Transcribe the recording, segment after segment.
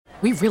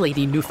We really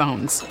need new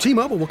phones.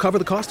 T-Mobile will cover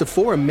the cost of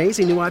 4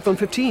 amazing new iPhone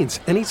 15s,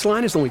 and each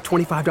line is only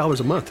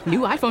 $25 a month. New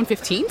iPhone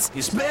 15s?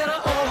 It's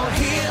better over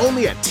here.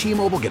 Only at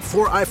T-Mobile, get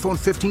 4 iPhone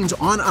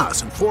 15s on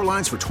us and 4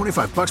 lines for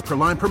 $25 per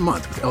line per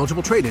month with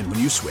eligible trade-in when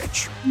you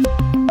switch.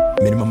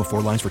 Minimum of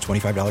 4 lines for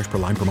 $25 per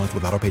line per month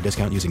with autopay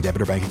discount using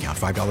debit or bank account.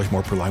 $5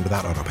 more per line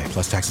without autopay,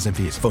 plus taxes and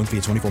fees. Phone fee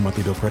at 24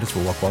 monthly bill credits for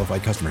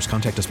well-qualified customers.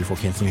 Contact us before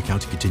canceling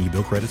account to continue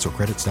bill credits or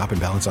credit stop and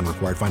balance on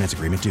required finance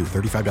agreement due.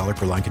 $35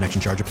 per line connection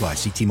charge applies.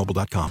 See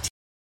T-Mobile.com.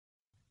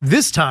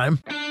 This time,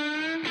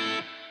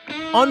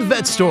 on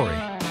Vet Story.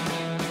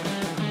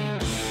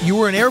 You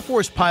were an Air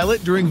Force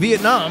pilot during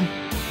Vietnam,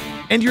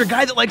 and you're a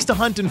guy that likes to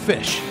hunt and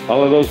fish.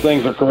 All of those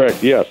things are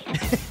correct, yes.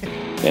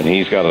 And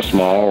he's got a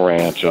small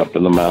ranch up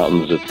in the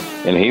mountains.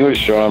 And he was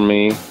showing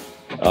me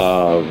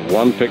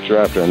one picture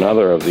after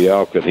another of the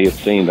elk that he had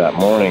seen that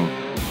morning.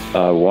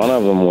 One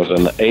of them was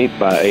an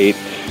 8x8.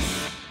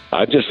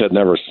 I just had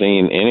never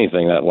seen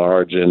anything that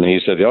large. And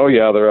he said, oh,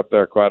 yeah, they're up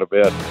there quite a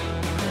bit.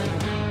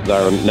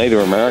 Our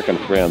Native American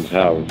friends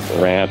have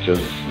ranches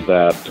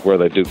where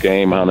they do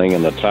game hunting,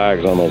 and the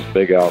tags on those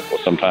big elk will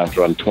sometimes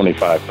run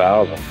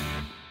 $25,000.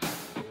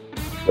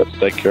 Let's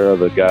take care of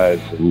the guys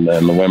and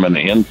the women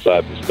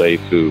inside the state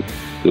who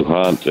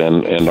hunt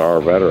and are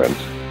veterans.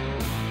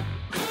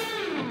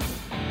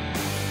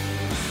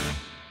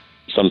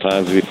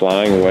 Sometimes be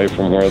flying away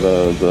from where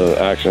the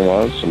action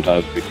was.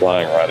 Sometimes be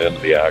flying right into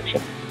the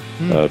action.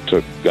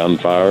 Took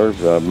gunfire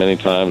many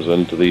times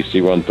into the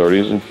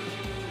C-130s.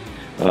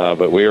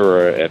 But we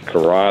were at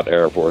Karat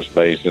Air Force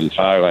Base in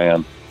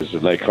Thailand,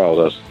 and they called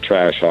us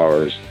trash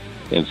haulers.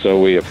 And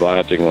so we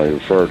obligingly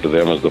referred to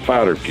them as the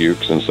fighter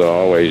pukes, and so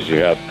always you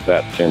had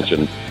that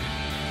tension.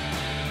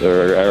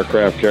 There are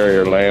aircraft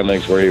carrier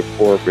landings where you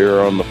pour beer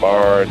on the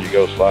bar and you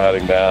go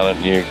sliding down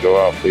and you go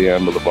off the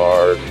end of the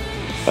bar.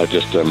 I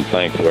just am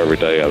thankful every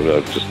day. I'm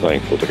just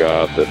thankful to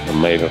God that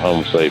I made it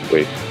home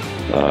safely.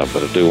 But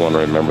I do want to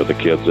remember the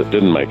kids that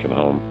didn't make it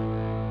home.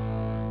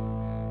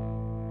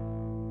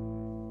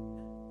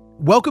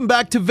 Welcome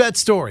back to Vet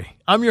Story.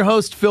 I'm your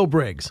host, Phil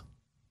Briggs.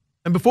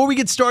 And before we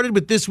get started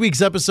with this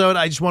week's episode,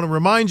 I just want to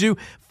remind you,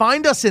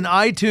 find us in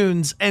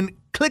iTunes and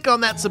click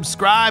on that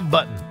subscribe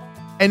button.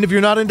 And if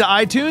you're not into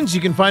iTunes, you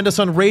can find us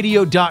on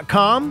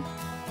radio.com.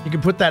 You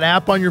can put that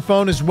app on your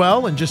phone as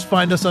well and just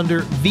find us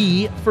under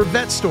V for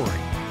Vet Story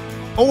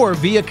or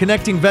via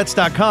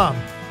connectingvets.com.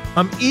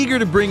 I'm eager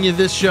to bring you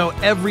this show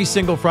every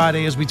single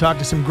Friday as we talk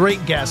to some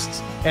great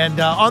guests. And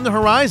on the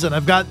horizon,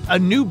 I've got a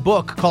new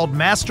book called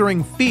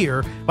Mastering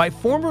Fear by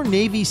former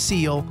Navy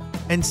SEAL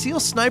and SEAL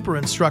sniper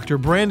instructor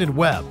Brandon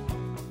Webb.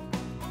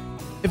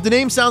 If the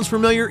name sounds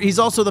familiar, he's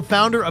also the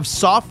founder of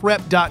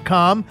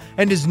SoftRep.com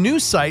and his new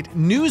site,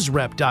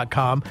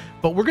 NewsRep.com.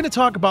 But we're going to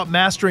talk about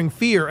Mastering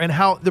Fear and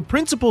how the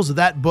principles of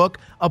that book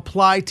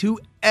apply to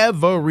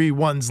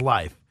everyone's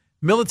life.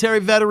 Military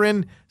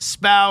veteran,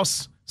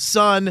 spouse,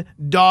 son,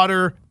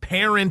 daughter,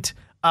 parent,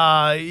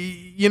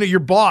 your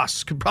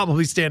boss could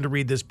probably stand to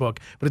read this book,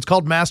 but it's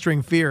called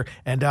Mastering Fear,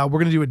 and we're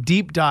going to do a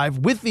deep dive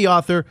with the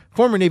author,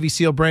 former Navy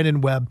SEAL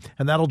Brandon Webb,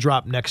 and that'll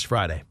drop next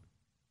Friday.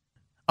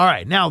 All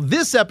right, now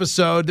this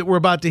episode that we're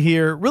about to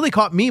hear really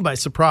caught me by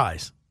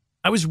surprise.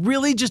 I was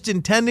really just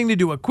intending to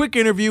do a quick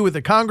interview with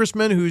a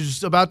congressman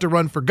who's about to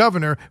run for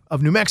governor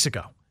of New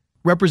Mexico.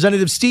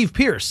 Representative Steve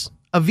Pearce,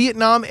 a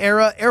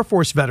Vietnam-era Air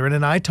Force veteran,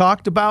 and I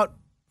talked about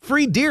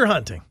free deer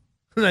hunting.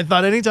 And I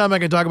thought anytime I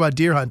can talk about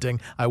deer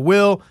hunting, I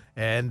will.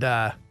 And,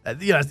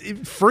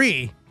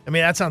 free. I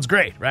mean, that sounds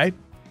great, right?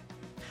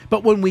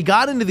 But when we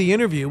got into the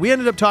interview, we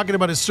ended up talking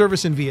about his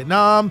service in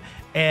Vietnam.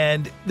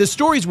 And the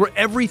stories were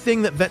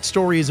everything that Vet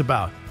Story is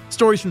about.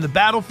 Stories from the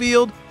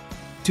battlefield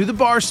to the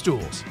bar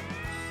stools.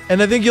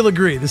 And I think you'll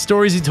agree, the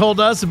stories he told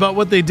us about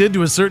what they did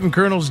to a certain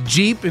colonel's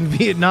Jeep in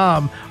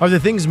Vietnam are the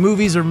things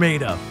movies are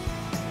made of.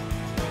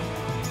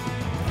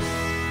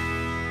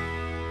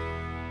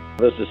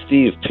 This is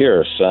Steve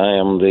Pearce. I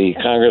am the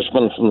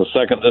congressman from the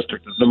 2nd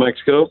District of New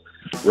Mexico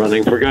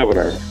running for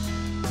governor.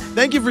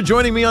 Thank you for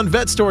joining me on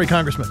Vet Story,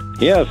 Congressman.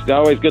 Yes,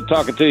 always good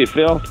talking to you,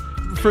 Phil.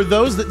 For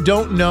those that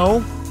don't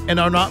know and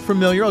are not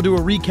familiar, I'll do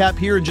a recap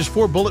here in just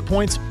 4 bullet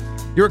points.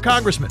 You're a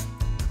congressman.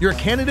 You're a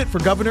candidate for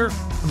governor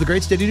of the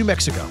great state of New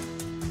Mexico.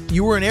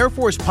 You were an Air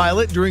Force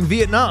pilot during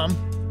Vietnam,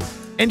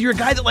 and you're a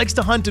guy that likes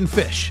to hunt and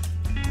fish.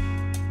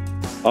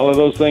 All of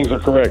those things are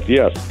correct,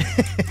 yes.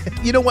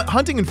 You know what?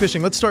 Hunting and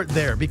fishing, let's start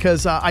there,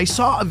 because I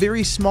saw a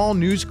very small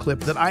news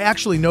clip that I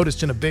actually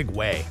noticed in a big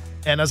way.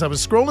 And as I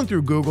was scrolling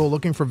through Google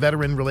looking for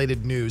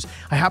veteran-related news,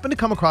 I happened to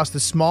come across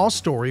this small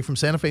story from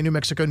Santa Fe, New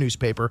Mexico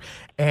newspaper,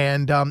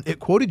 and it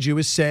quoted you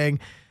as saying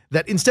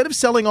that instead of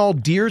selling all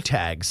deer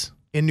tags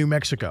in New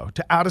Mexico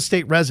to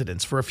out-of-state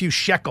residents for a few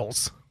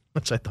shekels,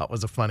 which I thought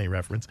was a funny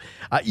reference,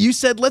 you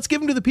said, let's give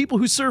them to the people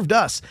who served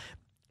us.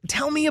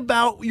 Tell me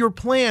about your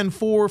plan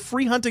for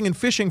free hunting and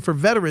fishing for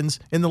veterans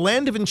in the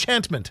land of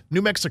enchantment,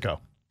 New Mexico.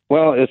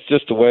 Well, it's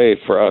just a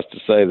way for us to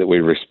say that we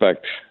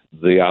respect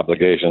the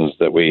obligations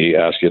that we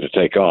ask you to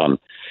take on.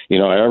 You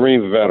know, every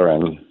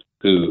veteran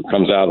who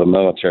comes out of the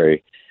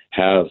military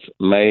has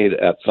made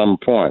at some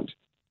point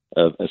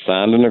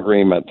signed an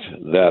agreement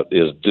that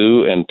is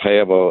due and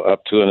payable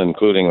up to and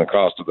including the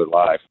cost of their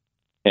life.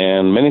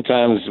 And many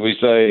times we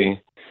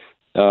say,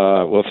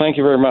 well, thank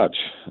you very much.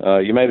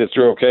 You made it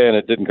through okay, and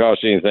it didn't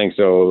cost you anything,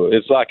 so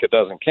it's like it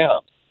doesn't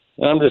count.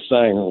 And I'm just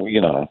saying,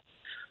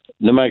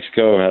 New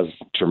Mexico has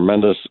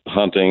tremendous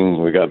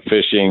hunting. We got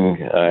fishing,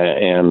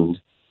 and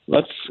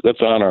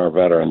let's honor our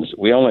veterans.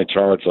 We only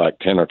charge like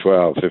 $10 or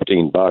 $12,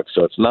 $15,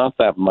 so it's not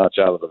that much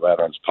out of the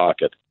veterans'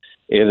 pocket.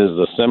 It is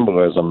the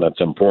symbolism that's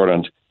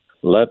important.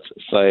 Let's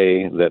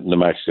say that New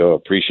Mexico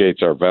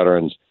appreciates our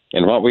veterans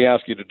and what we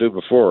asked you to do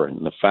before,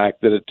 and the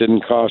fact that it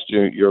didn't cost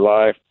you your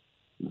life,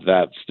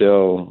 that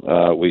still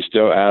we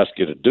still ask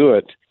you to do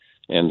it,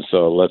 and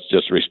so let's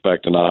just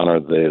respect and honor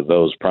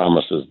those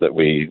promises that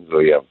we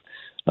have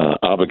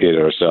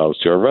obligated ourselves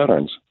to our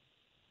veterans.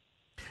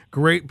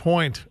 Great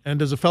point.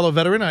 And as a fellow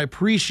veteran, I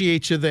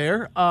appreciate you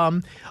there.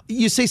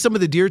 You say some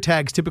of the deer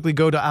tags typically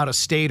go to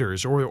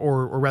out-of-staters,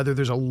 or rather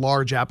there's a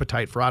large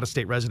appetite for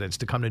out-of-state residents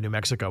to come to New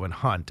Mexico and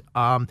hunt.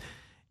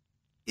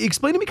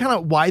 Explain to me kind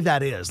of why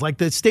that is. Like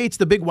the states,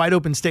 the big wide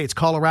open states,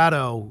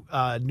 Colorado,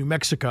 New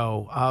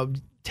Mexico,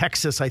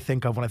 Texas, I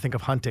think of when I think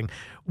of hunting.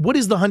 What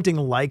is the hunting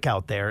like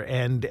out there?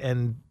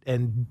 And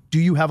do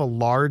you have a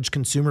large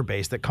consumer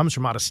base that comes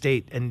from out of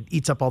state and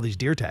eats up all these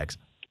deer tags?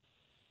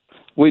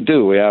 We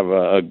do. We have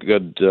a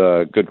good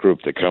group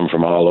that come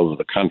from all over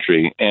the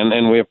country,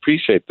 and we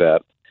appreciate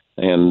that.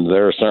 And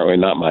they're certainly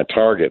not my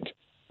target.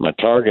 My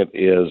target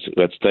is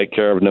let's take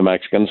care of New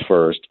Mexicans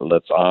first.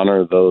 Let's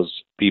honor those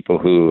people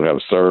who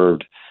have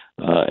served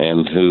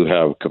and who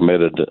have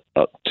committed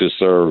to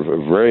serve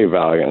very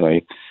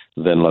valiantly.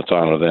 Then let's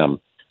honor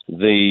them.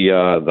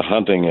 The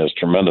hunting is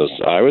tremendous.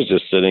 I was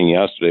just sitting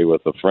yesterday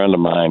with a friend of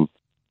mine,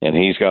 and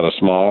he's got a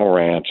small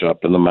ranch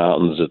up in the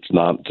mountains. It's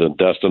not a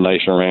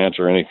destination ranch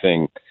or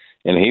anything.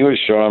 And he was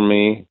showing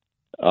me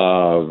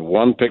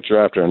one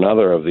picture after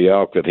another of the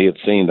elk that he had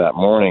seen that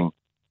morning.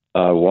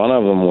 One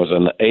of them was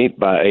an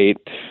 8x8.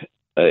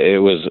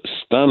 It was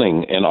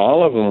stunning, and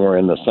all of them were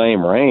in the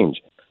same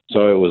range.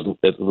 So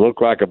it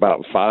looked like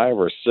about 5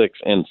 or 6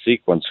 in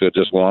sequence who had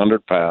just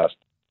wandered past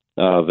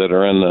that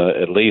are in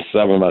the at least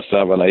 7x7,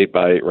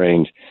 8x8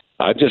 range.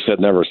 I just had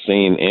never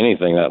seen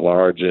anything that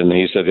large. And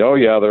he said, oh,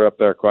 yeah, they're up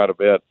there quite a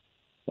bit.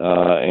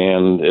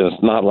 And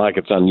it's not like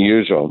it's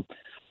unusual.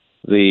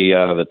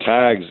 The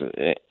tags,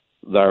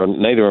 our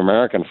Native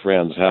American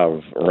friends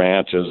have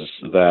ranches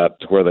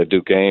where they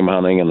do game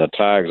hunting, and the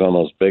tags on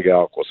those big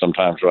elk will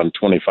sometimes run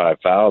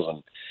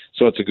 $25,000.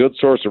 So it's a good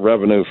source of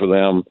revenue for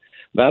them.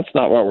 That's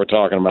not what we're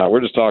talking about.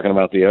 We're just talking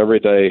about the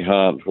everyday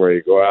hunt where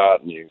you go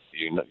out and you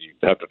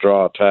have to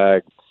draw a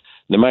tag.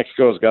 New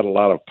Mexico's got a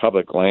lot of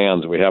public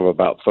lands. We have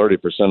about 30%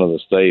 of the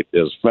state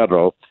is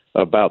federal.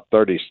 About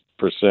 30% is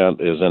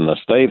in the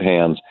state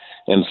hands.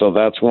 And so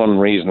that's one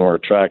reason we're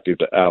attractive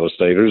to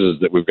out-of-staters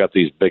is that we've got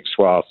these big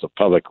swaths of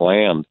public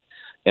land.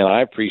 And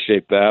I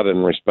appreciate that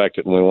and respect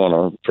it, and we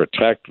want to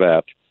protect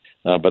that.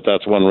 But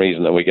that's one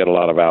reason that we get a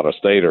lot of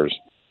out-of-staters.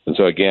 And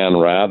so, again,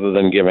 rather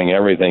than giving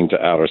everything to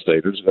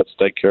out-of-staters, let's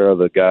take care of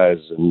the guys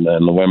and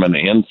the women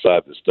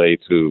inside the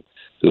state who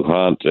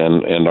hunt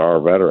and are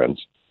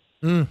veterans.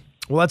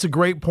 Well, that's a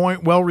great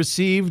point. Well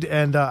received.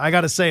 And I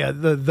got to say,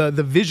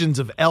 the visions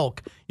of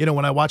elk,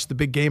 when I watch the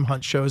big game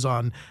hunt shows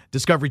on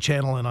Discovery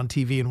Channel and on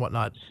TV and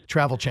whatnot,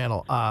 Travel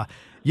Channel,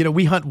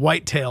 we hunt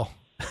whitetail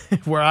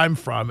where I'm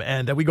from,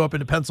 and we go up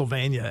into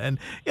Pennsylvania, and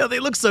they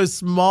look so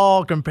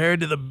small compared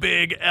to the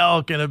big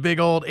elk and a big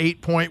old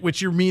 8-point,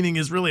 which you're meaning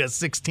is really a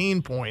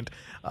 16-point.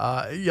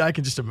 I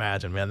can just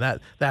imagine, man, that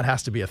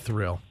has to be a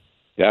thrill.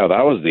 Yeah,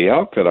 that was the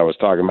elk that I was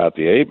talking about,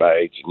 the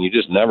 8x8, and you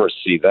just never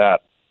see that.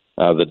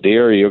 The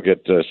deer, you'll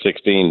get 16,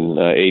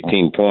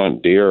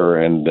 18-point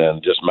deer and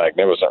just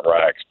magnificent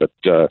racks. But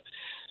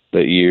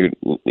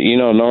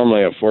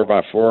normally a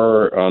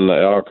 4x4 on the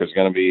elk is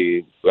going to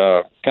be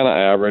kind of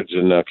average,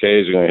 and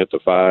occasionally going to hit the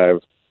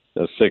 5,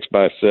 a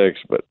 6x6,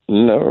 but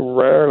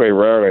rarely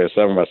a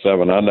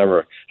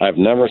 7x7. I've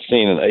never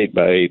seen an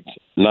 8x8,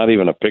 not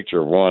even a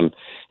picture of one.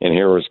 And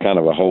here was kind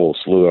of a whole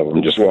slew of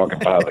them just walking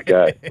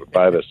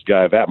by this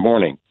guy that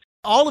morning.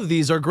 All of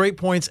these are great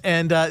points,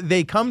 and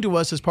they come to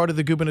us as part of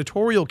the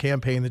gubernatorial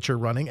campaign that you're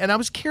running. And I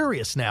was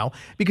curious now,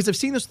 because I've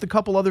seen this with a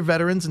couple other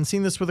veterans and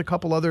seen this with a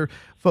couple other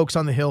folks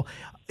on the Hill.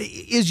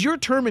 Is your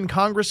term in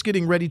Congress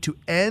getting ready to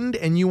end,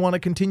 and you want to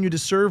continue to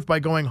serve by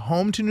going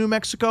home to New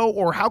Mexico?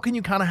 Or how can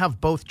you kind of have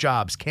both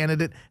jobs,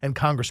 candidate and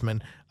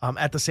congressman,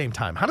 at the same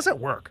time? How does that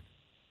work?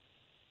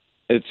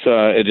 It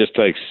just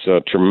takes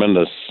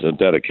tremendous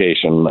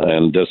dedication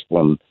and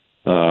discipline.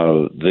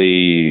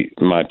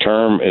 My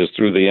term is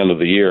through the end of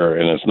the year,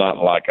 and it's not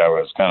like I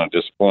was kind of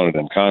disappointed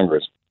in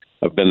Congress.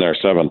 I've been there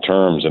 7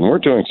 terms, and we're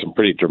doing some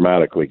pretty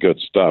dramatically good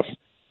stuff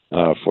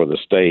for the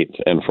state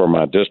and for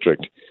my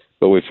district.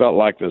 But we felt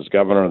like as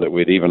governor that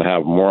we'd even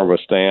have more of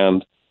a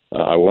stand.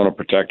 I want to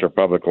protect our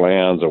public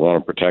lands. I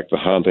want to protect the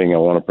hunting. I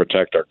want to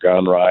protect our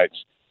gun rights.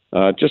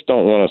 Just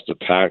don't want us to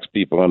tax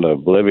people into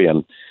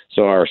oblivion.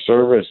 So our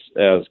service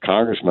as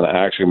congressman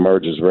actually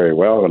merges very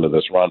well into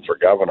this run for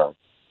governor.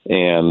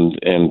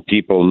 and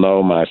people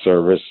know my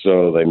service,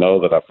 so they know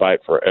that I fight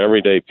for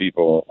everyday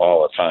people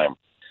all the time.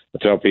 I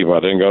tell people I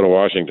didn't go to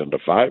Washington to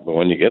fight, but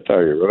when you get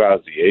there, you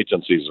realize the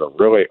agencies are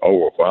really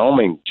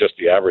overwhelming just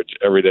the average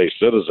everyday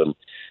citizen.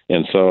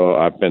 And so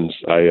I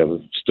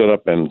have stood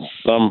up in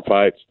some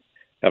fights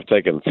have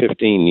taken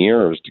 15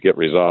 years to get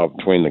resolved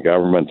between the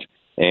government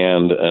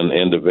and an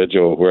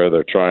individual where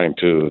they're trying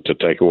to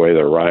take away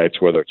their rights,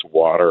 whether it's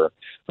water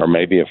or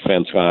maybe a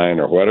fence line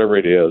or whatever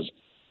it is.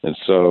 And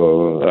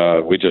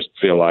so we just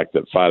feel like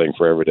that fighting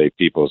for everyday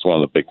people is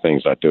one of the big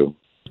things I do.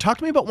 Talk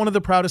to me about one of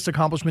the proudest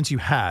accomplishments you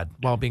had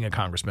while being a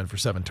congressman for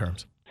 7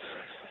 terms.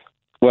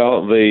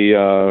 Well,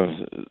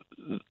 the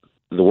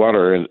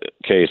water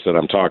case that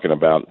I'm talking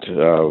about,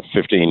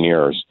 15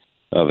 years,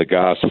 the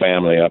Goss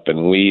family up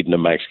in Weed, New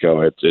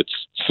Mexico, it's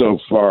so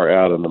far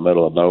out in the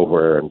middle of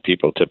nowhere, and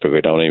people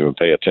typically don't even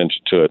pay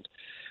attention to it.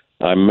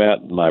 I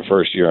met my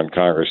first year in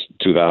Congress,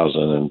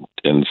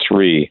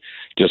 2003,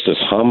 just this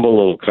humble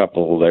little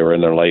couple. They were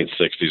in their late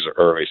 60s or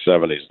early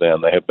 70s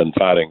then. They had been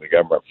fighting the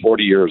government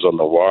 40 years on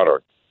the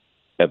water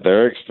at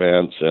their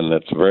expense, and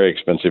it's very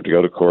expensive to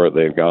go to court.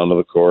 They've gone to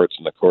the courts,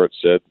 and the court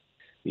said,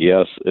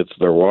 yes, it's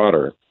their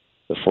water.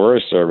 The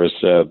Forest Service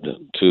said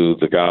to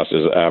the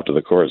Gosses after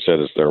the court said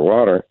it's their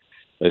water,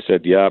 they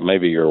said, yeah, it may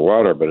be your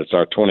water, but it's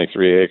our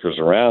 23 acres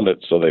around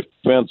it. So they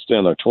fenced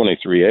in their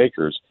 23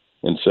 acres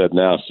and said,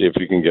 now see if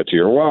you can get to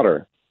your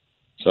water.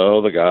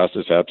 So the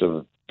Gosses have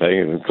to pay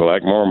and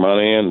collect more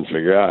money and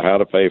figure out how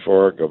to pay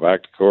for it, go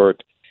back to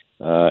court.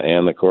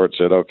 And the court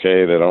said,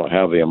 okay, they don't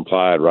have the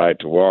implied right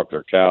to walk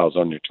their cows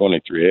on your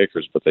 23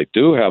 acres, but they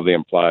do have the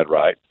implied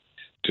right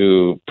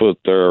to put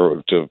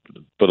a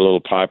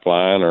little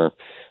pipeline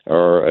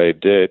or a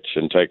ditch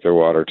and take their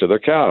water to their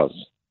cows.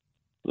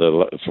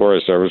 The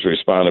Forest Service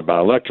responded by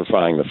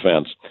electrifying the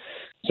fence.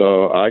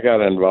 So I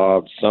got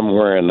involved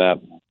somewhere in that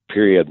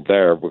period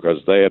there because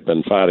they had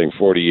been fighting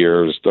 40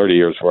 years, 30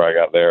 years before I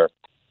got there.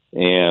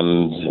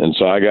 And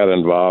so I got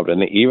involved.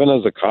 And even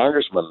as a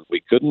congressman,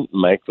 we couldn't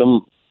make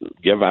them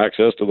give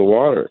access to the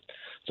water.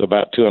 So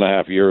about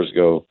 2.5 years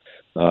ago,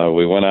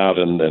 we went out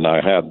and I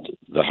had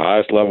the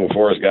highest level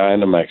forest guy in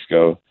New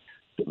Mexico,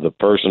 the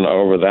person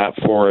over that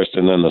forest,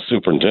 and then the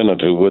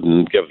superintendent who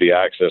wouldn't give the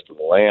access to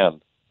the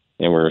land.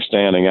 And we were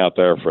standing out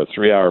there for a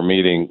 3-hour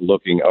meeting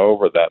looking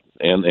over that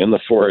in the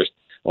forest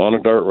on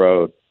a dirt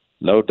road,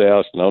 no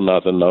desk, no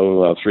nothing,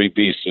 no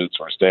 3-piece suits.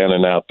 We're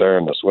standing out there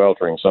in the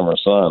sweltering summer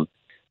sun.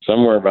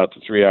 Somewhere about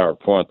the 3-hour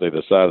point, they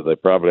decided they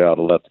probably ought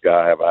to let the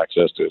guy have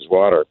access to his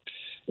water.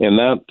 And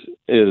that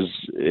is,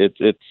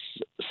 it's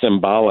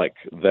symbolic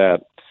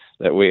that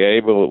we're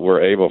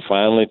able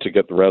finally to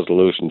get the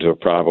resolution to a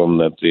problem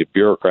that the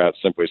bureaucrats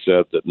simply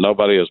said that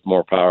nobody is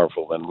more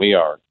powerful than we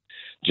are.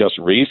 Just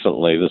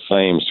recently, the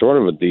same sort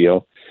of a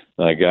deal.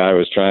 A guy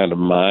was trying to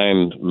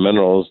mine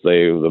minerals.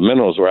 The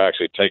minerals were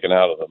actually taken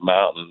out of the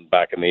mountain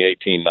back in the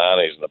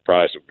 1890s, and the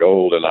price of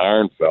gold and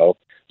iron fell.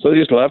 So they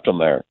just left them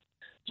there.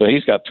 So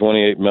he's got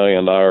 $28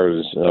 million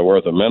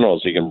worth of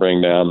minerals he can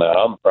bring down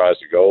now. The price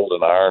of gold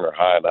and iron are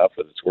high enough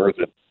that it's worth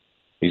it.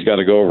 He's got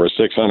to go over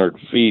 600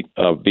 feet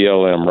of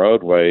BLM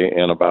roadway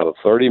in about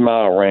a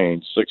 30-mile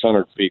range.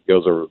 600 feet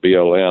goes over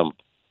BLM,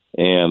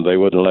 and they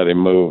wouldn't let him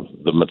move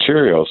the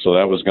material. So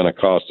that was going to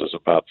cost us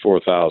about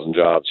 4,000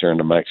 jobs here in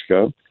New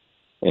Mexico.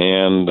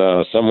 And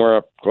somewhere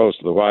up close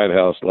to the White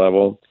House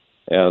level,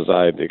 as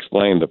I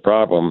explained the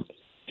problem,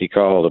 he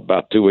called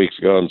about 2 weeks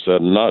ago and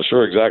said, not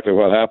sure exactly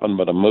what happened,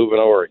 but I'm moving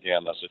over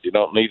again. I said, you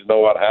don't need to know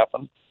what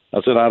happened?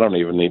 I said, I don't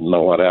even need to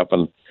know what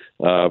happened,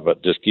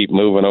 but just keep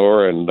moving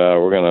over, and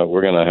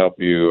we're gonna help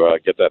you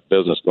get that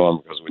business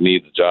going because we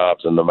need the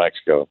jobs in New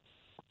Mexico.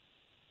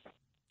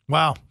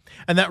 Wow.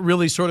 And that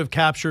really sort of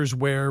captures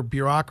where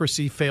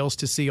bureaucracy fails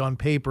to see on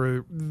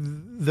paper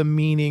the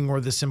meaning or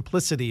the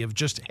simplicity of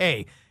just,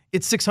 hey,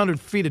 it's 600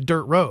 feet of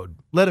dirt road.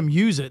 Let them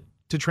use it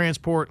to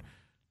transport,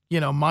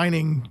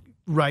 mining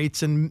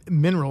rights and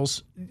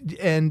minerals,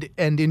 and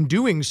in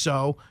doing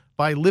so,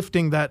 by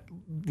lifting that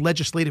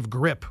legislative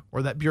grip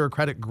or that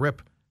bureaucratic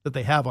grip that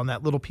they have on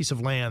that little piece of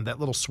land, that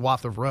little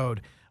swath of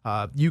road,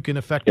 you can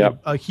affect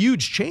a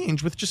huge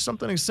change with just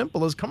something as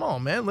simple as, come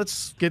on, man,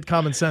 let's get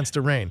common sense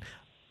to reign.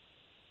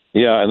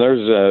 Yeah, and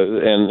there's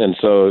and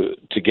so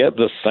to get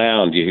the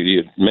sound,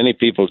 many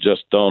people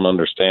just don't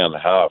understand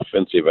how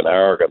offensive and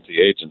arrogant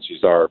the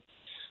agencies are.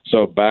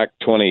 So back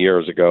 20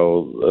 years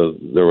ago,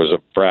 there was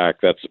a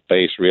BRAC, that's a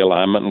base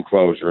realignment and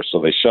closure.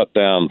 So they shut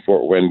down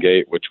Fort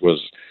Wingate, which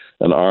was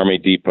an Army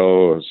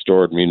depot,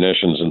 stored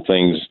munitions and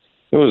things.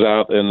 It was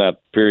out in that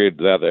period,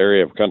 that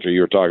area of country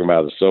you were talking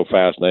about is so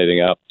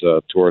fascinating, out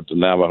towards the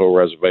Navajo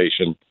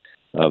Reservation,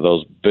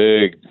 those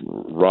big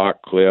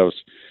rock cliffs.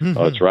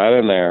 It's right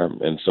in there.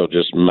 And so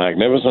just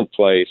magnificent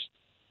place.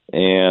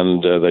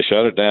 And they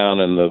shut it down,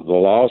 and the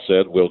law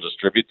said we'll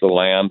distribute the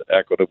land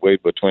equitably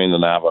between the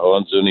Navajo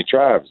and Zuni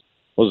tribes.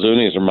 Well,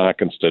 Zunis are my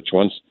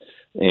constituents,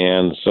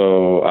 and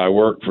so I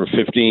worked for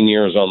 15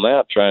 years on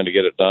that, trying to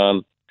get it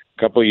done.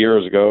 couple of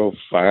years ago,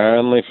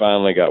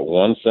 finally got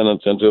one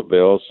sentence into a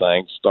bill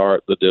saying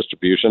start the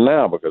distribution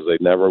now, because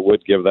they never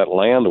would give that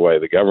land away.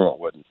 The government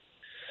wouldn't.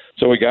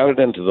 So we got it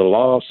into the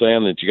law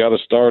saying that you got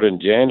to start in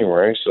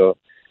January. So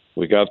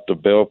we got the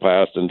bill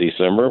passed in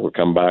December. We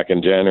come back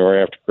in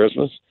January after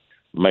Christmas,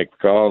 make the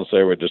call and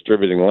say we're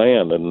distributing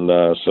land. And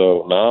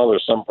so now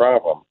there's some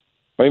problem.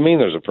 What do you mean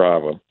there's a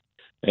problem?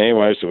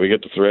 Anyway, so we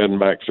get to threading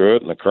back through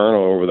it, and the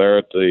colonel over there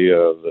at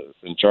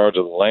in charge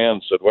of the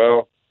land said,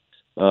 well,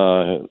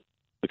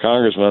 the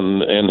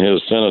congressman in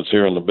his sentence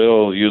here in the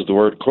bill used the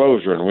word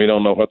closure, and we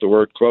don't know what the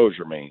word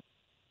closure means.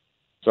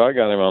 So I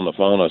got him on the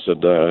phone. I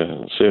said,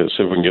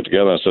 see if we can get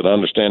together. I said, I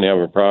understand you have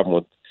a problem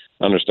with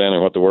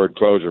understanding what the word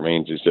closure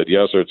means. He said,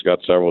 yes, sir, it's got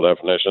several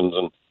definitions,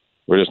 and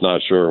we're just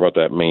not sure what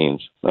that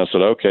means. And I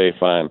said, okay,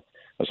 fine.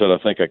 I said, I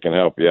think I can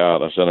help you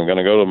out. I said, I'm going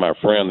to go to my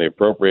friend, the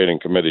appropriating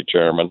committee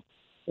chairman,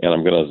 and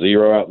I'm going to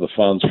zero out the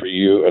funds for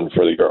you and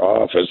for your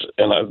office,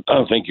 and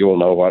I think you will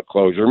know what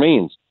closure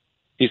means.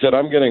 He said,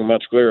 I'm getting a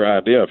much clearer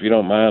idea. If you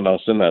don't mind,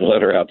 I'll send that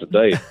letter out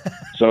today.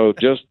 So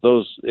just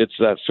it's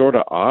that sort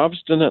of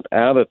obstinate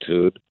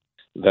attitude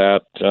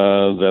that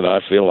I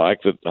feel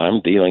like that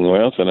I'm dealing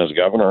with. And as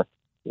governor,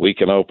 we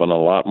can open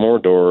a lot more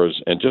doors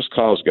and just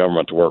cause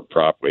government to work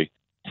properly.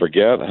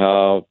 Forget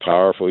how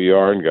powerful you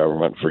are in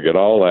government. Forget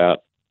all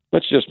that.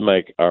 Let's just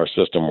make our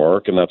system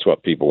work, and that's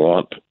what people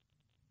want.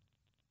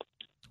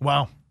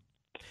 Wow.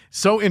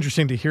 So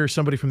interesting to hear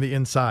somebody from the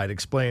inside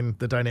explain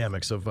the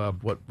dynamics of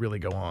what really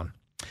go on.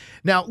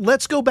 Now,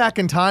 let's go back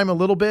in time a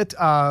little bit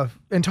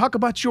and talk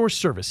about your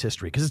service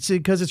history,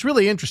 because it's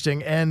really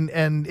interesting, and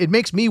it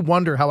makes me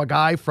wonder how a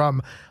guy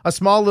from a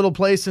small little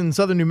place in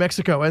southern New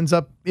Mexico ends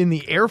up in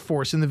the Air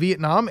Force in the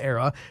Vietnam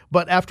era.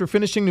 But after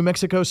finishing New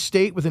Mexico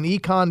State with an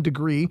econ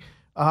degree,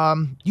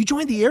 you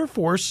joined the Air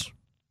Force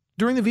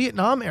during the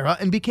Vietnam era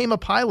and became a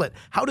pilot.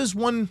 How does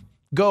one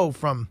go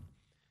from,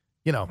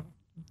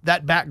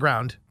 that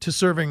background to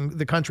serving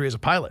the country as a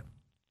pilot?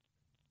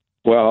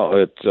 Well,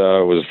 it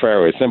was a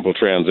fairly simple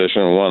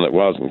transition, one that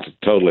wasn't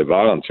totally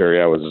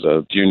voluntary. I was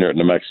a junior at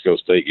New Mexico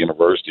State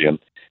University in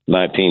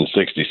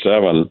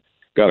 1967.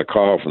 Got a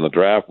call from the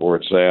draft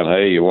board saying,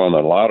 hey, you won the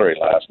lottery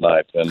last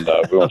night, and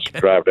we want you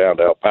to drive down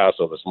to El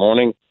Paso this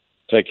morning,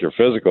 take your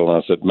physical.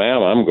 And I said,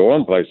 ma'am, I'm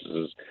going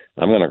places.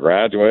 I'm going to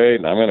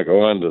graduate, and I'm going to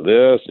go into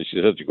this. And she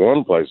said, you're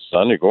going places,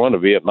 son. You're going to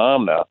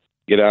Vietnam now.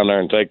 Get down there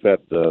and take that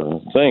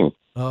thing.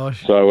 Oh,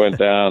 so I went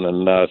down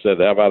and said,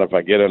 how about if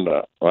I get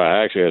into, well,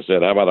 actually I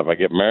said, how about if I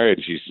get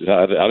married? She said,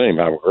 I didn't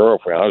even have a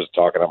girlfriend. I was just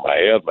talking up my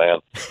head,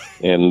 man.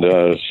 And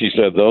she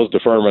said, those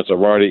deferments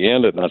have already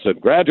ended. And I said,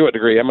 graduate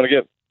degree, I'm going to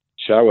get,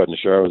 I wasn't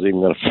sure I was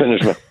even going to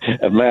finish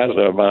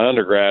my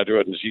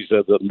undergraduate. And she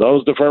said,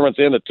 those deferments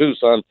ended too,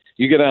 son.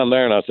 You get down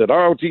there. And I said,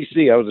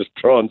 ROTC. I was just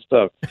throwing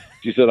stuff.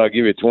 She said, I'll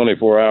give you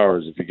 24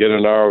 hours. If you get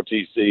into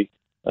ROTC,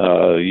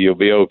 you'll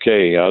be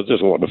okay. I was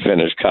just wanting to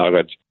finish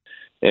college.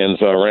 And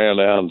so I ran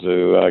down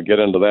to get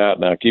into that.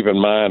 Now, keep in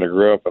mind, I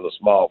grew up in a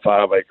small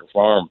 5-acre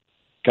farm.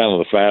 Kind of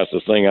the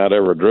fastest thing I'd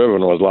ever driven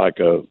was like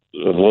a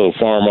little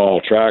farm-all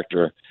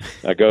tractor.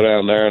 I go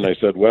down there, and they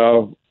said,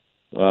 well,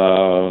 we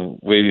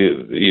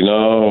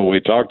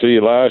talked to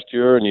you last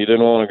year, and you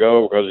didn't want to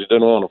go because you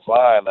didn't want to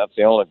fly, and that's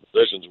the only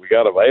positions we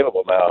got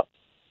available now.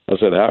 I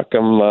said, how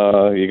come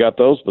you got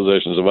those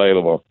positions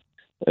available?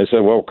 They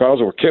said, well,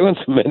 because we're killing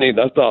so many. And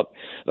I thought,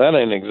 that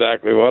ain't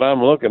exactly what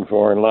I'm looking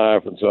for in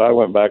life. And so I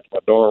went back to my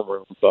dorm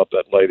room and thought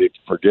that lady would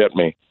forget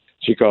me.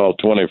 She called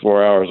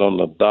 24 hours on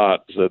the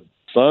dot, said,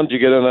 son, did you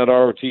get in that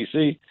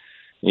ROTC?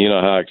 You know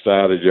how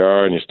excited you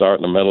are, and you start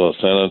in the middle of a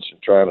sentence and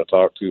trying to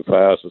talk too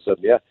fast. I said,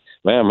 yeah,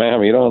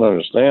 ma'am, you don't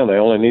understand. They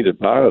only needed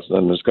pilots,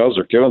 and it's because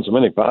they're killing so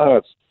many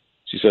pilots.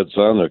 She said,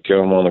 son, they're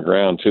killing them on the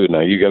ground, too.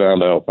 Now, you get down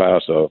to El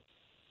Paso.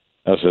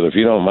 I said, if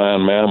you don't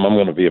mind, ma'am, I'm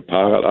going to be a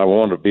pilot. I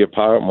wanted to be a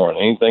pilot more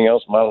than anything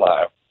else in my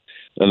life.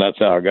 And that's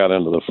how I got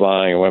into the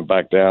flying and went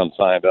back down,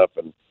 signed up.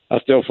 And I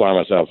still flew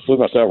myself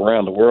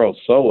around the world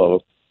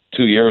solo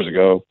 2 years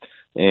ago.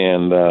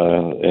 And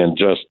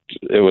just,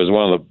 it was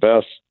one of the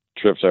best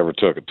trips I ever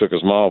took. It took a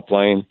small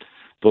plane,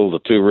 pulled the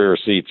 2 rear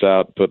seats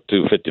out, put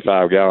 2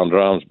 55-gallon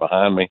drums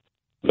behind me,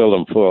 filled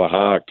them full of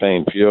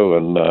high-octane fuel,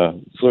 and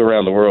flew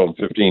around the world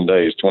in 15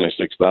 days,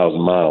 26,000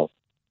 miles.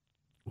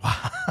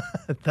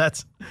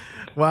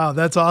 Wow,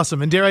 that's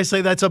awesome. And dare I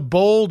say, that's a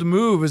bold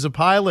move as a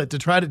pilot to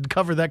try to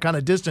cover that kind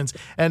of distance.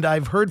 And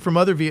I've heard from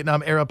other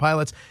Vietnam-era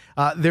pilots,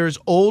 there's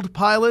old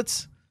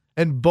pilots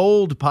and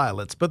bold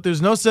pilots, but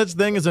there's no such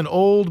thing as an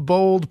old,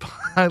 bold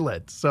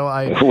pilot. So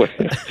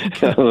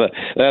that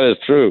is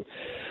true.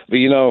 But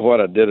you know what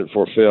I did it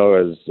for,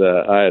 Phil, is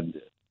I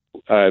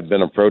had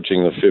been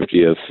approaching the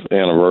 50th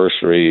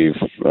anniversary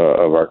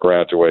of our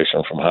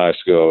graduation from high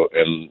school,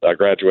 and I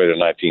graduated in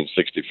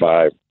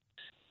 1965.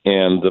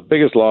 And the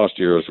biggest lost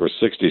years were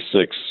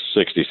 66,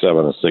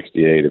 67, and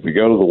 68. If you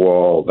go to the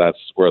wall, that's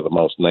where the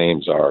most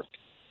names are.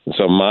 And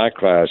so my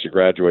class, you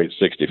graduate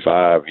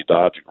 65, you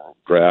dodge a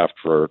draft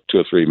for 2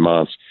 or 3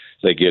 months.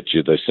 They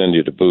send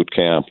you to boot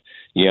camp.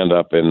 You end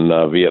up in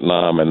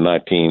Vietnam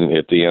at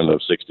the end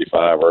of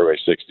 65, early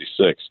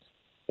 66.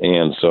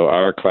 And so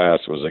our class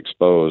was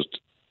exposed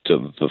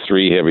to the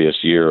 3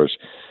 heaviest years.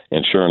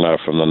 And sure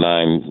enough, from the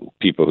 9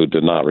 people who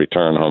did not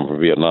return home from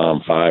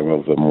Vietnam, 5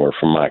 of them were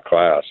from my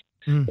class.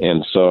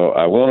 And so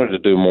I wanted to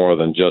do more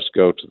than just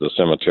go to the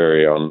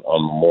cemetery on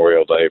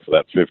Memorial Day for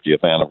that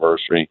 50th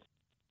anniversary.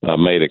 I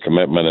made a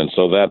commitment. And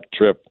so that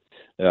trip,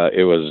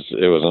 it was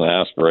an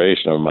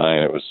aspiration of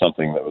mine. It was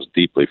something that was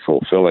deeply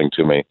fulfilling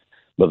to me.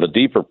 But the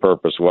deeper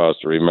purpose was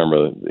to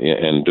remember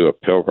and do a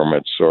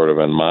pilgrimage sort of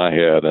in my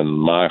head and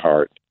my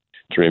heart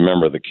to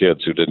remember the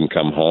kids who didn't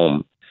come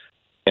home.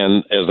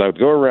 And as I'd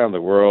go around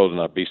the world and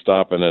I'd be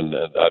stopping and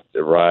I'd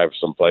arrive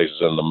some places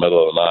in the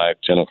middle of the night,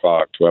 10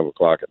 o'clock, 12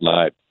 o'clock at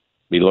night,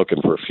 be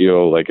looking for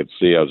fuel. They could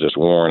see I was just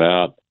worn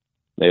out.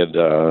 It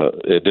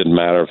didn't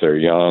matter if they're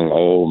young,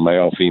 old,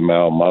 male,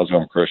 female,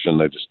 Muslim, Christian.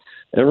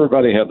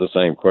 Everybody had the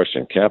same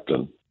question,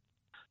 Captain,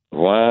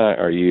 why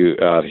are you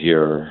out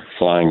here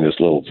flying this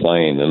little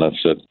plane? And I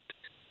said,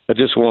 I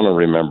just want to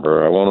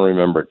remember. I want to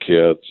remember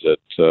kids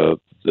that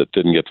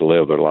didn't get to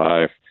live their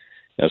life.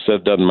 And I said,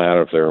 it doesn't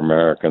matter if they're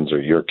Americans or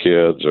your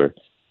kids or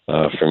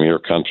from your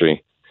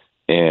country.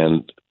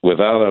 And with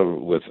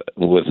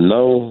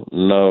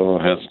no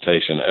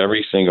hesitation,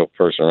 every single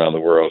person around the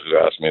world who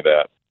asked me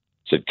that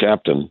said,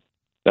 Captain,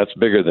 that's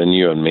bigger than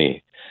you and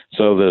me.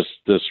 So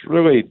this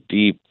really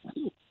deep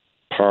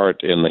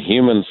part in the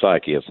human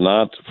psyche, it's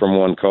not from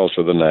one culture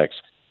to the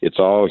next, it's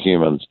all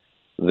humans.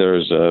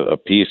 There's a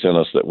piece in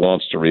us that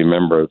wants to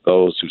remember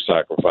those who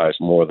sacrifice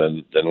more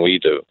than we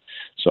do.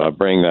 So I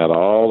bring that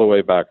all the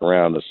way back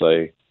around to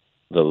say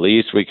the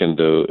least we can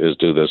do is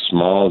do this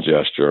small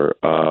gesture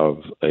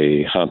of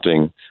a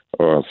hunting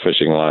or a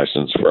fishing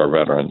license for our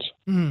veterans.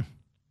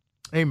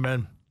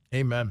 Amen.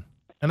 Amen.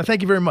 And I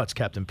thank you very much,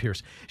 Captain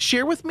Pierce.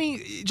 Share with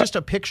me just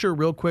a picture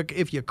real quick,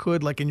 if you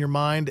could, like in your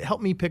mind. Help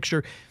me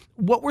picture,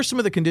 what were some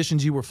of the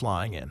conditions you were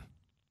flying in?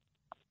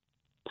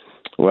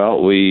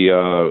 Well, we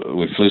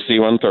flew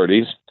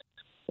C-130s,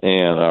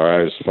 and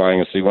I was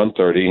flying a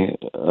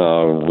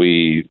C-130.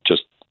 We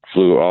just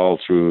flew all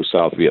through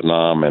South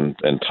Vietnam and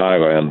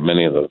Thailand.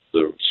 Many of the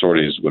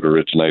sorties would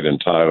originate in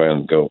Thailand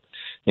and go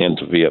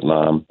into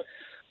Vietnam.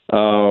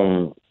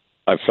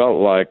 I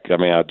felt like, that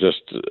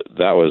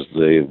was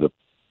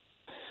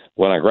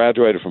when I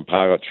graduated from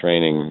pilot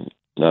training,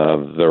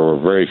 there were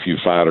very few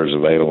fighters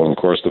available. And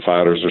of course, the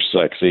fighters are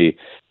sexy,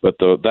 but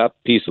that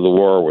piece of the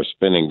war was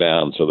spinning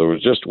down. So there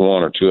was just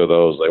 1 or 2 of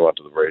those. They went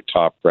to the very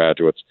top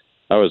graduates.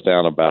 I was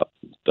down about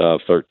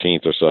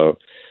 13th or so.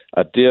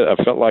 I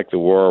felt like the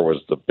war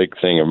was the big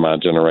thing of my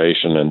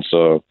generation. And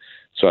so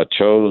I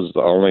chose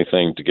the only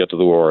thing to get to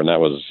the war, and that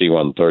was a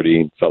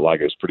C-130. Felt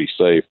like it was pretty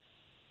safe.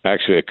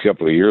 Actually, a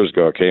couple of years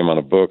ago, I came on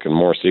a book, and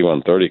more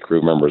C-130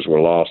 crew members were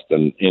lost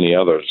than any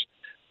others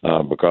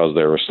because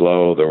they were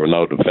slow. There were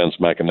no defense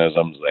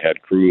mechanisms. They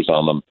had crews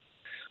on them.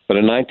 But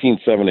in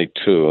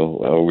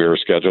 1972, we were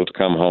scheduled to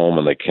come home,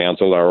 and they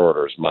canceled our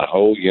orders. My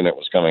whole unit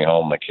was coming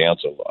home. They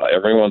canceled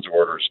everyone's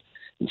orders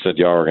and said,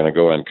 y'all are going to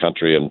go in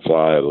country and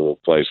fly a little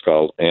place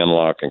called An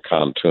Loc and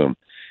Kon Tum.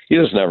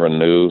 You just never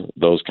knew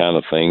those kind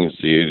of things.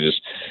 You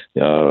just,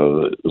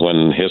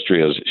 when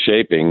history is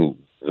shaping,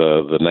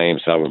 the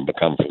names haven't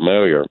become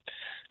familiar.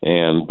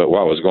 But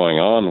what was going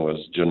on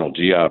was General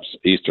Giap's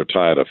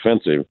Eastertide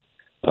offensive.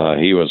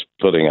 He was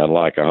putting on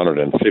like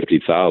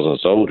 150,000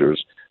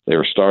 soldiers. They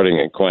were starting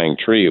at Quang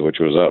Tri, which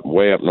was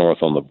way up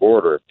north on the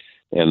border.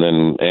 And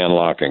then An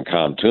Loc and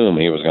Kon Tum,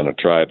 he was going to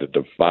try to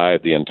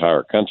divide the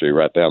entire country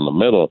right down the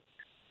middle.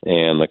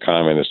 And the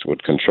communists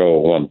would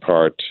control one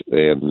part,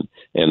 and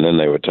then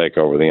they would take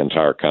over the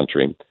entire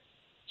country.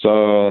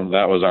 So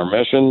that was our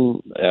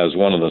mission. As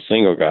one of the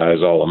single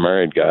guys, all the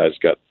married guys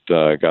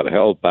got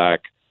held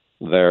back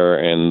there,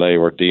 and they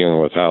were dealing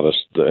with how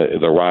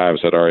the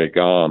wives had already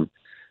gone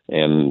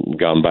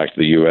back to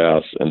the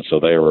U.S., and so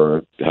they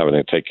were having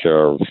to take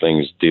care of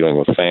things dealing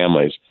with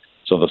families.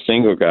 So the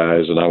single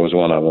guys, and I was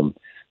one of them,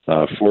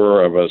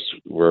 4 of us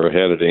were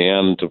headed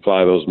in to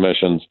fly those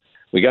missions.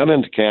 We got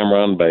into Cam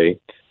Ranh Bay.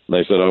 And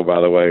they said, oh,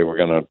 by the way, we're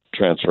going to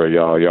transfer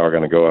y'all. Y'all are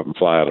going to go up and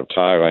fly out of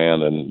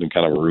Thailand and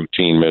kind of a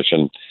routine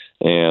mission.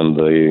 And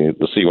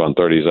the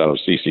C-130s out of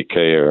CCK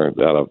or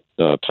out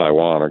of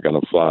Taiwan are going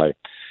to fly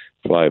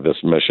this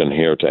mission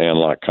here to An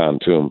Loc Kon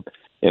Tum.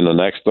 In the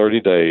next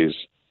 30 days,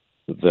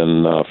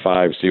 then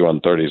 5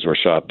 C-130s were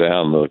shot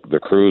down. The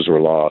crews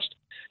were lost.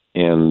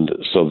 And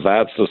so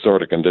that's the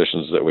sort of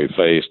conditions that we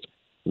faced,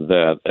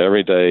 that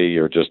every day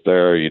you're just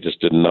there. You just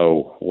didn't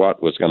know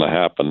what was going to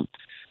happen.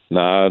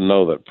 Now, I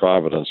know that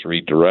Providence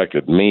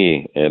redirected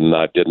me, and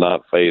I did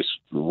not face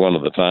one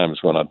of the times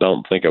when I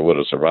don't think I would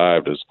have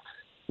survived is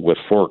with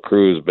 4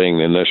 crews being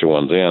the initial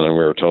ones in, and we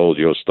were told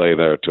you'll stay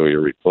there till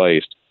you're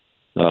replaced.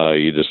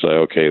 You just say,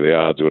 okay, the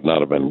odds would not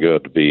have been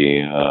good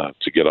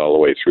to get all the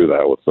way through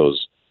that with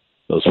those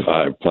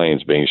 5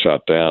 planes being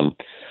shot down.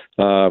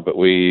 But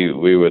we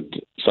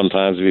would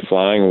sometimes be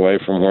flying away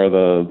from where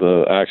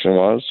the action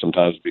was,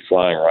 sometimes be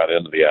flying right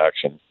into the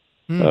action.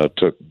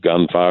 Took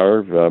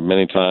gunfire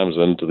many times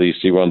into these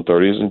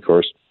C-130s, and of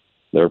course,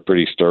 they're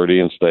pretty sturdy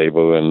and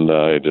stable, and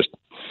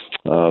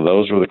those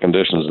those were the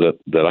conditions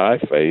that I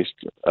faced.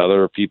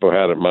 Other people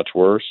had it much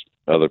worse.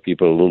 Other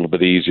people a little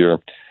bit easier.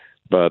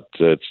 But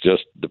it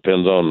just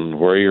depends on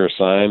where you're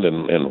assigned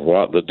and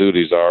what the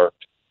duties are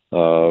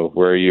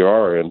where you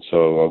are. And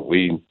so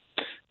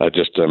I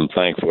just am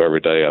thankful every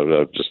day.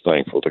 I'm just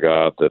thankful to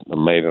God that I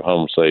made it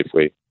home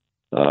safely.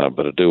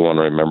 But I do want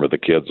to remember the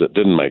kids that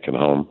didn't make it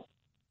home.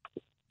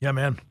 Yeah,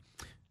 man.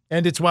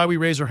 And it's why we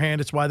raise our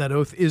hand. It's why that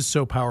oath is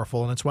so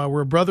powerful. And it's why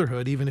we're a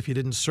brotherhood, even if you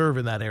didn't serve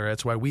in that era.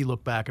 It's why we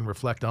look back and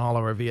reflect on all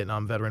of our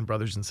Vietnam veteran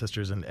brothers and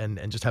sisters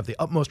and just have the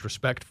utmost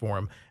respect for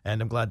them. And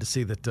I'm glad to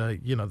see that,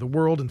 the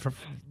world and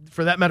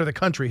for that matter, the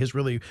country has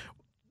really,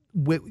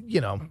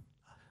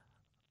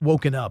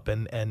 woken up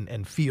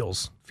and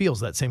feels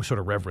that same sort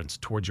of reverence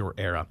towards your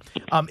era.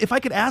 If I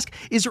could ask,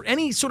 is there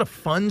any sort of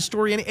fun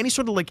story, any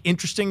sort of like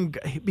interesting,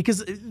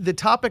 because the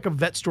topic of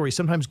vet story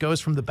sometimes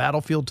goes from the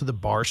battlefield to the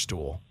bar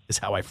stool, is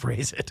how I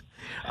phrase it.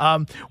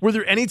 Were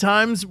there any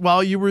times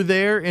while you were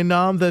there in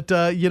Nam that,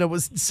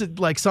 was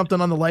like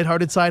something on the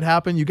lighthearted side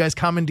happened? You guys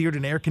commandeered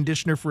an air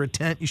conditioner for a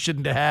tent you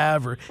shouldn't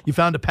have, or you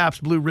found a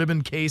Pabst Blue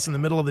Ribbon case in the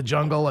middle of the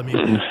jungle? I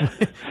mean,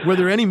 were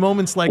there any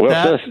moments like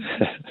that?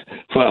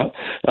 Well,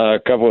 a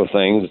couple of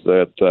things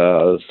that,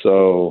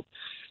 so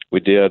we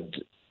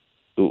did,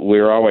 we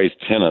were always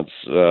tenants.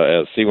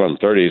 At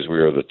C-130s, we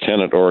were the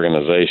tenant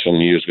organization.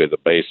 Usually the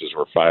bases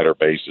were fighter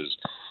bases.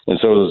 And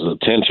so there was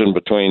a tension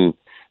between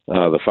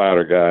the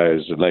fighter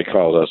guys, and they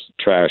called us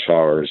trash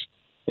haulers.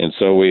 And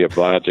so we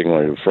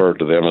obligingly referred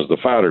to them as the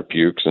fighter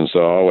pukes. And so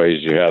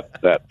always you had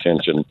that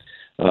tension.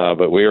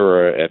 But we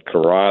were at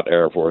Karat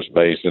Air Force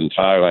Base in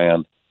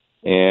Thailand.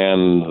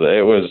 And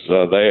it was,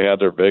 they had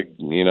their big,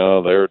 they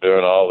were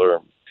doing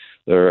all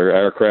their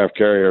aircraft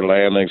carrier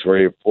landings where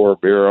you pour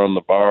beer on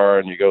the bar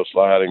and you go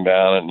sliding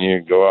down and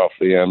you go off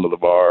the end of the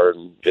bar.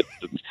 And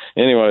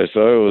anyway, so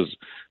it was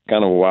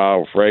kind of a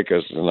wild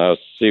fracas. And us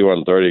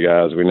C-130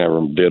 guys, we never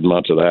did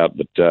much of that.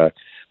 But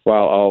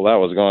while all that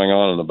was going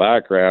on in the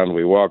background,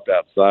 we walked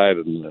outside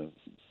and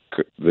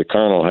the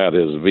colonel had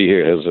his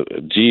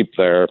Jeep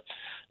there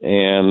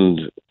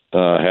and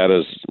had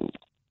his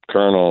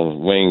Colonel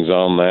wings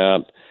on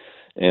that,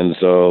 and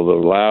so the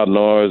loud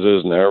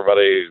noises and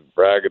everybody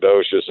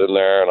braggadocious in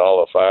there and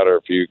all the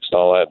fighter pukes and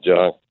all that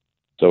junk.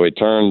 So we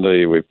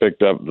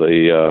picked up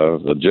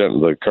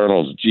the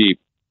Colonel's Jeep,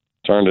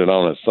 turned it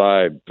on its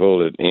side,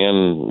 pulled it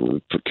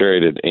in,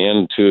 carried it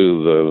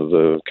into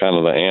the kind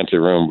of the ante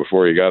room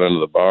before you got into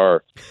the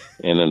bar,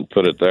 and then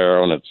put it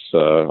there on its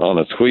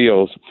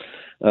wheels.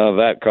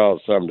 That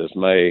caused some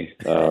dismay.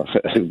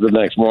 The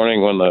next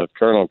morning when the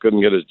Colonel couldn't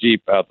get his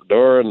Jeep out the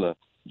door and the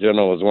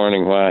General was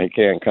wondering why he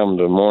can't come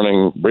to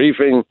morning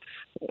briefing.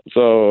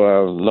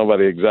 So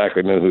nobody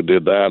exactly knew who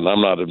did that, and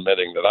I'm not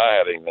admitting that I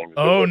had anything to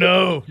do with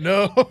it.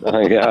 No.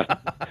 Yeah.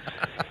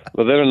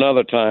 But then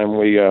another time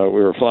we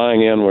were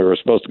flying in. We were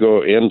supposed to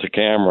go into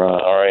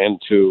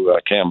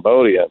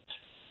Cambodia,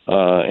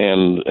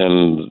 and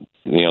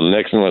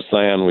Nixon was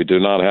saying we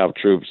do not have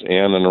troops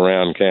in and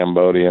around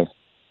Cambodia.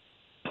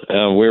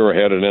 We were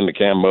headed into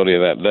Cambodia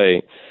that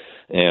day.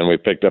 And we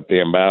picked up the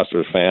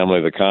ambassador's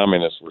family. The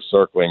communists were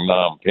circling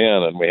Phnom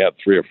Penh, and we had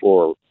 3 or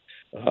 4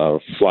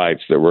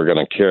 flights that we're going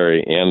to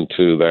carry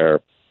into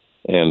there.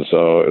 And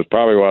so it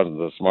probably wasn't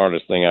the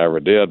smartest thing I ever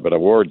did, but I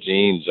wore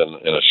jeans and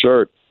a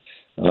shirt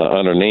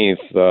underneath.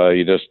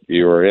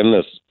 You were in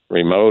this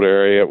remote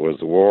area. It was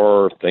the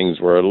war. Things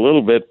were a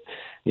little bit,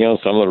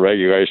 some of the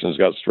regulations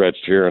got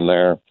stretched here and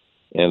there.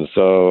 And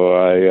so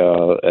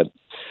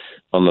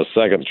on the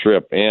second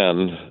trip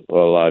in,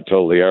 I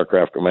told the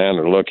aircraft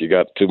commander, look, you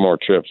got 2 more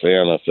trips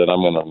in. I said,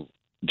 I'm going to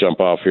jump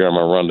off here. I'm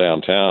going to run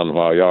downtown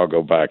while y'all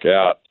go back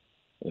out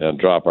and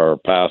drop our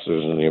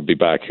passes, and you'll be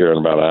back here in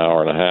about an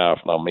hour and a half,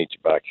 and I'll meet you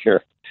back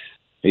here.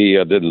 He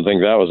didn't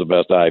think that was the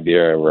best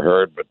idea I ever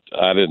heard, but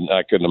I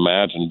couldn't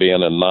imagine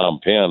being in Phnom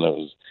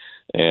Penh.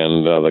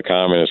 And the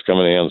communists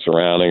coming in,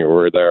 surrounding, or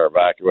we're there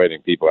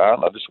evacuating people out,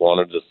 and I just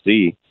wanted to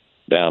see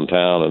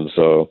downtown. And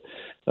so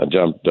I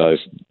jumped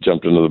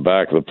into the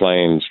back of the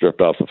plane,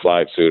 stripped off the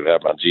flight suit,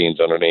 had my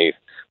jeans underneath,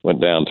 went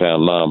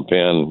downtown Phnom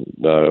Penh.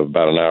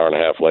 About an hour and a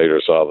half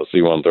later, saw the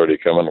C-130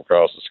 coming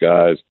across the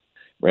skies,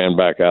 ran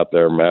back out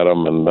there, met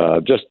them, and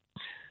just,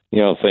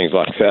 things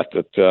like that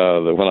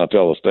when I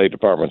tell the State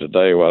Department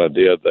today what I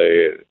did,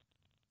 they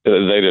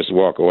just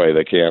walk away.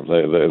 They can't.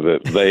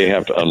 They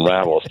have to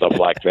unravel stuff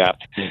like that.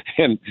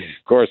 And,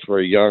 of course, for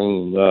a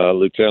young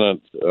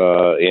lieutenant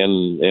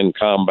in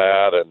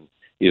combat, and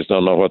you just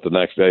don't know what the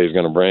next day is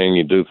going to bring.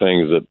 You do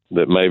things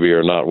that maybe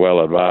are not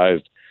well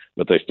advised,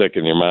 but they stick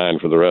in your mind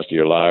for the rest of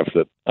your life.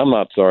 That I'm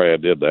not sorry I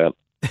did that.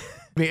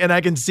 And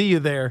I can see you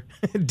there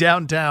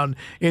downtown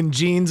in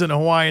jeans and a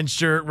Hawaiian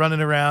shirt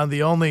running around,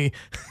 the only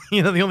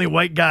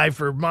white guy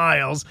for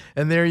miles.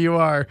 And there you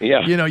are.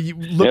 Yeah. You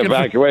looking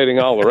evacuating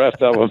all the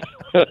rest of them.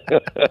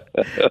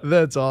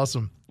 That's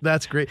awesome.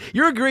 That's great.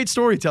 You're a great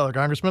storyteller,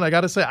 Congressman. I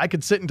got to say, I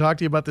could sit and talk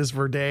to you about this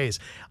for days.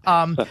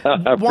 I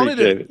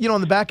appreciate it.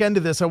 On the back end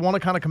of this, I want to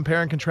kind of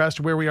compare and contrast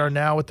to where we are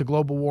now with the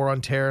global war on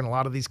terror and a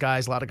lot of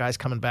guys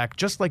coming back,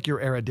 just like your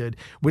era did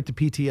with the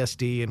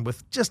PTSD and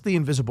with just the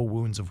invisible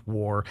wounds of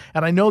war.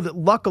 And I know that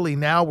luckily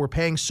now we're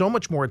paying so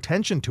much more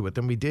attention to it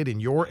than we did in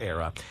your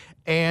era.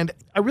 And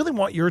I really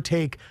want your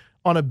take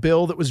on a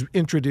bill that was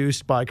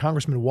introduced by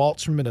Congressman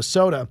Waltz from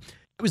Minnesota.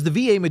 It was the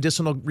VA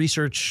Medicinal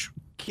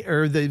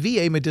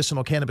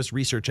Cannabis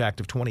Research Act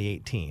of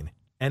 2018,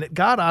 and it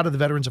got out of the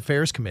Veterans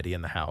Affairs Committee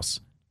in the House.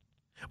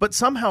 But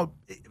somehow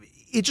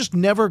it just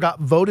never got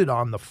voted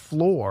on the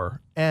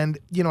floor. And,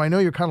 I know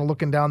you're kind of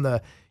looking down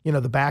the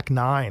back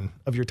nine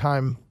of your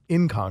time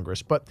in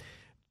Congress, but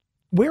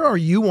where are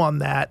you on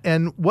that?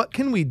 And what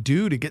can we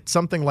do to get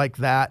something like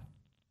that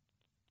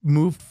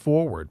moved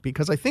forward?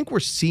 Because I think we're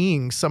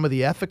seeing some of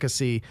the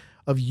efficacy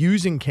of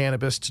using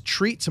cannabis to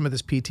treat some of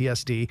this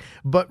PTSD.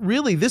 But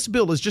really, this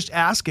bill is just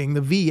asking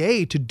the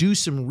VA to do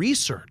some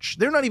research.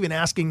 They're not even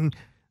asking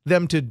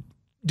them to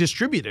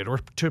distribute it or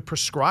to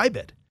prescribe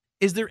it.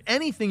 Is there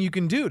anything you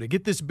can do to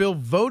get this bill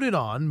voted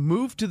on,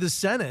 moved to the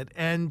Senate,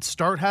 and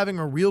start having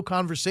a real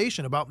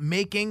conversation about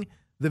making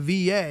the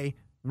VA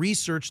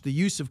research the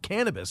use of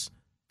cannabis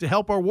to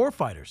help our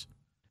warfighters?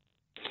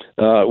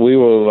 We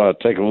will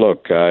take a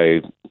look.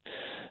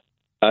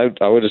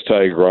 I would just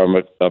tell you,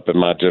 growing up in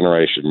my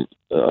generation,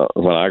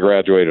 when I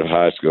graduated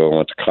high school and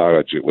went to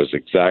college, it was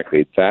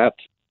exactly that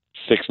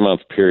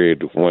 6-month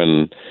period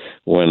when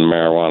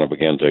marijuana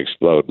began to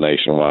explode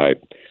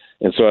nationwide.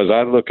 And so as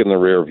I look in the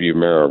rearview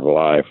mirror of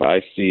life,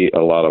 I see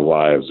a lot of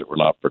lives that were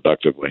not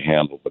productively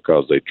handled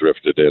because they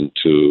drifted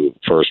into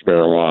first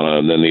marijuana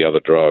and then the other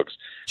drugs.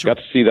 Sure.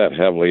 Got to see that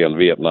heavily in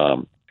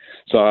Vietnam.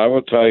 So I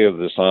will tell you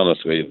this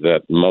honestly,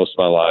 that most of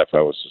my life I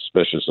was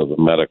suspicious of the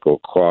medical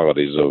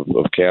qualities of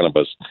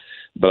cannabis.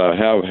 But I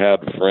have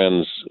had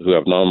friends who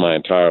have known my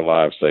entire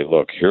life say,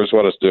 look, here's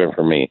what it's doing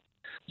for me.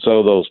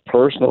 So those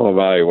personal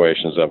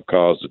evaluations have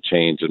caused a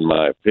change in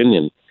my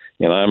opinion.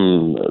 And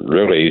I'm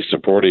really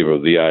supportive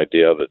of the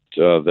idea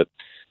that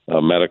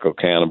medical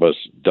cannabis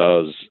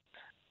does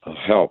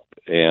help.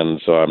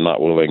 And so I'm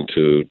not willing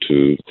to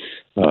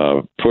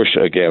push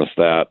against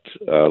that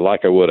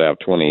like I would have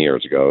 20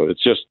 years ago.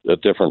 It's just a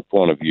different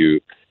point of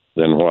view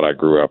than what I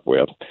grew up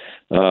with.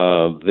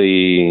 But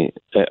the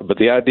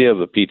idea of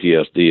the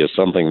PTSD is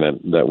something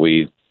that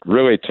we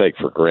really take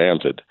for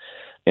granted.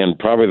 And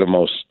probably the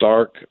most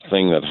stark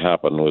thing that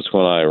happened was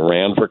when I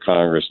ran for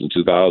Congress in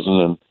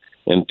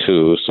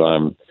 2002. So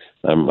I'm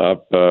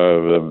up.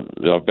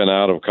 I've been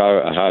out of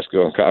high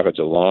school and college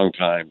a long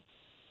time.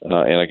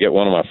 And I get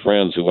one of my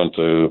friends who went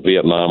to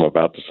Vietnam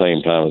about the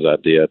same time as I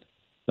did,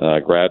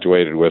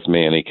 graduated with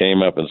me, and he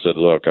came up and said,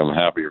 look, I'm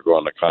happy you're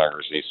going to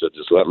Congress. And he said,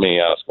 just let me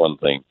ask one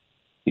thing.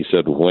 He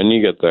said, when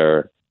you get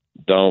there,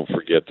 don't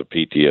forget the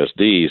PTSD.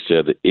 He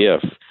said,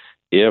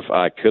 if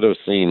I could have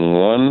seen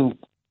one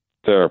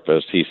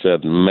therapist, he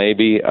said,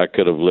 maybe I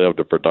could have lived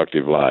a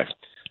productive life.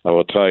 I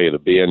will tell you, to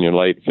be in your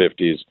late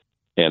 50s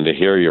and to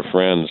hear your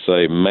friends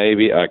say,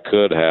 maybe I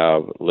could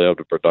have lived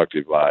a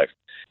productive life,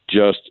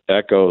 just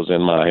echoes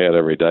in my head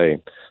every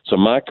day. So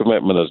my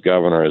commitment as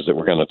governor is that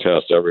we're going to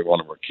test every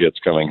one of our kids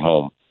coming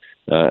home,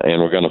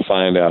 and we're going to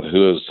find out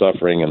who is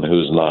suffering and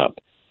who's not.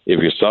 If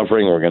you're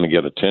suffering, we're going to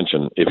get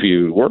attention. If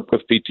you work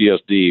with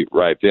PTSD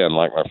right then,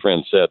 like my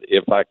friend said,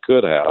 if I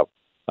could have,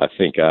 I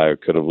think I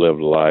could have lived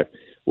a life.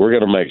 We're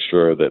going to make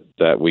sure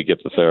that we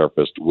get the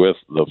therapist with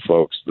the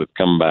folks that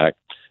come back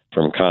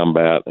from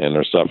combat and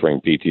are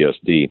suffering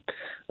PTSD.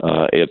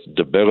 It's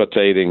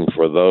debilitating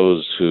for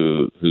those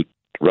who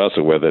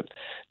wrestle with it,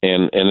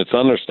 and it's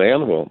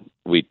understandable.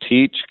 We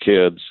teach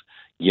kids,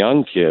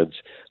 young kids,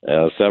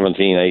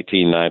 17,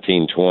 18,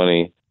 19,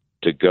 20,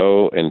 to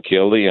go and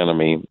kill the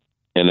enemy,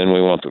 and then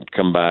we want them to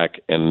come back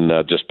and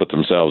just put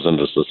themselves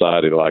into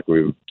society like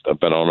we've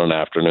been on an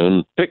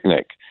afternoon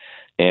picnic.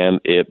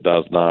 And it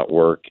does not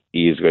work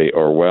easily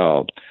or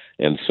well.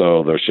 And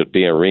so there should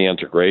be a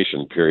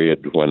reintegration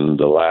period when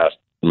the last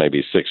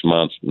maybe 6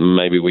 months,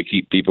 maybe we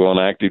keep people on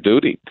active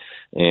duty.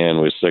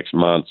 And with 6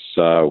 months,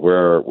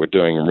 we're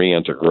doing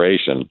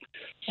reintegration.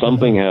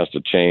 Something has to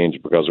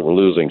change because we're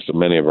losing so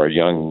many of our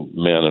young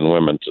men and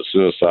women to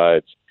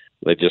suicides.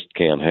 They just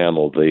can't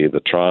handle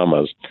the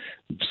traumas.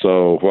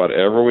 So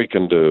whatever we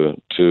can do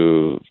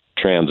to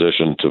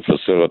transition to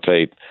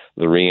facilitate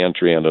the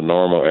reentry into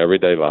normal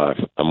everyday life,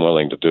 I'm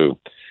willing to do.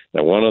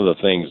 Now, one of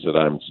the things that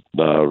I'm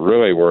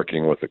really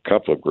working with a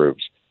couple of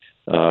groups,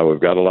 we've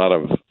got a lot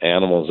of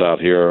animals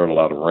out here, a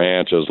lot of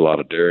ranches, a lot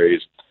of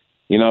dairies.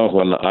 You know,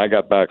 when I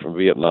got back from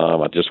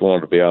Vietnam, I just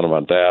wanted to be out on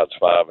my dad's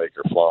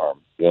 5-acre farm.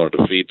 Wanted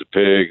to feed the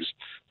pigs,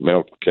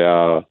 milk the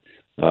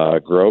cow,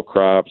 grow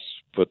crops,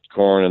 put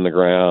corn in the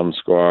ground,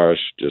 squash,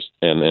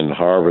 and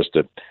harvest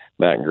it.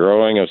 That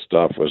growing of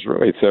stuff was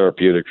really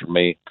therapeutic for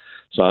me.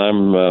 So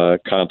I'm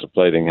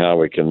contemplating how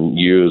we can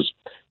use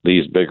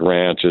these big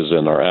ranches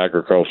and our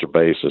agriculture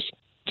basis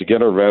to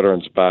get our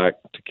veterans back,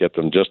 to get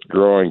them just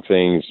growing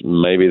things.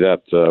 Maybe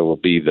that will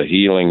be the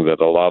healing that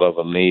a lot of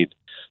them need.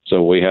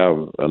 So we have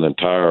an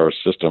entire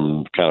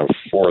system kind of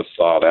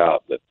forethought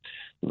out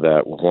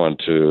that we're going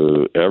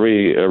to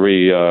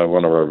every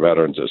one of our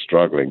veterans is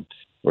struggling.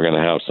 We're going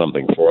to have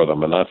something for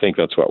them, and I think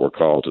that's what we're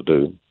called to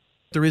do.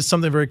 There is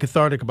something very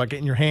cathartic about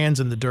getting your hands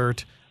in the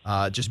dirt,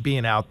 just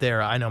being out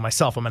there. I know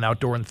myself, I'm an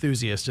outdoor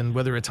enthusiast, and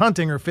whether it's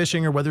hunting or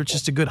fishing or whether it's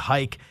just a good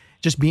hike,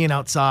 just being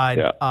outside,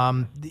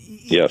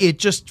 yes. it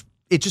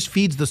just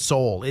feeds the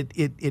soul.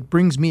 It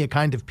brings me a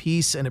kind of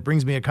peace, and it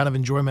brings me a kind of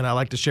enjoyment I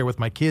like to share with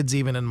my kids,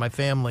 even, and my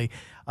family,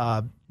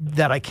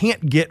 that I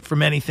can't get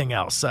from anything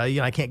else.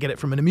 I can't get it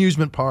from an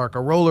amusement park, a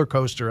roller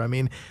coaster. I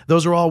mean,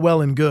 those are all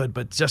well and good,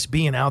 but just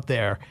being out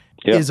there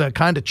is a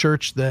kind of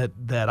church that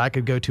I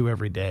could go to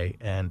every day,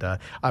 and I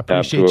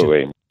appreciate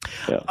you.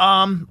 Yeah.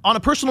 On a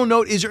personal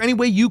note, is there any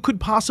way you could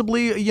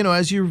possibly,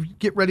 as you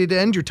get ready to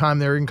end your time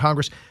there in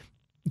Congress,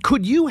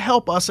 could you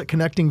help us at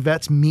Connecting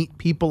Vets meet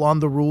people on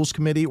the Rules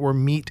Committee or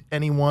meet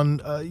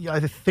anyone? I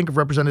think of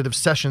Representative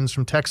Sessions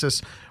from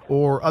Texas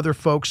or other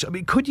folks. I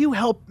mean, could you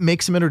help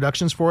make some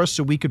introductions for us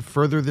so we could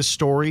further this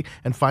story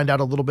and find out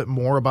a little bit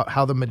more about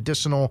how the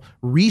medicinal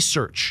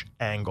research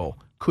angle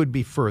could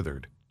be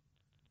furthered?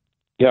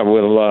 Yeah,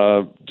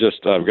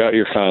 I've got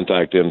your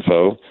contact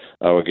info.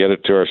 I will get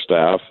it to our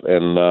staff,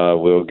 and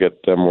we'll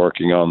get them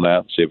working on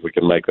that, see if we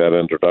can make that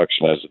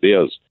introduction as it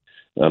is.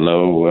 I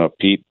know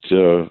Pete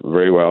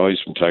very well. He's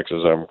from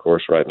Texas. I'm, of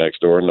course, right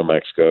next door in New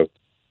Mexico.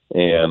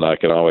 And I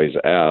can always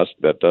ask.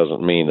 That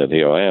doesn't mean that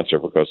he'll answer,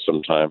 because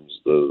sometimes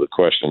the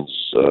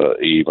question's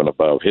even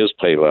above his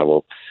pay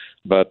level.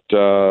 But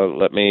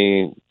let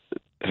me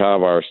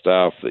have our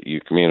staff that you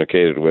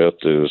communicated with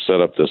to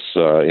set up this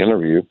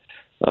interview,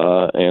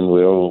 and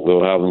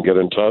we'll have them get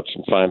in touch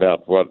and find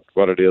out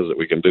what it is that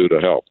we can do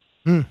to help.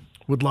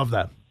 Would love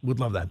that.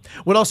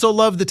 Would also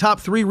love the top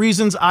 3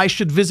 reasons I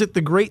should visit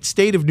the great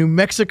state of New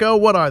Mexico.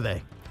 What are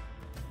they?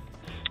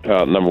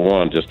 Number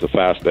one, just the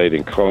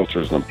fascinating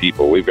cultures and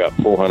people. We've got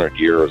 400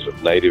 years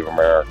of Native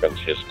Americans,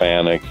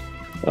 Hispanics,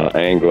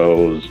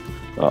 Anglos,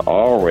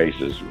 all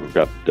races. We've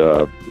got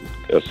a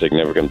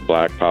significant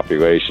black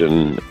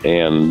population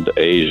and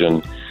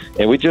Asian.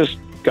 And we just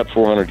got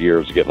 400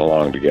 years of getting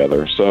along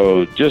together.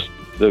 So just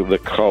the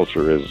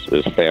culture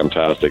is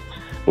fantastic.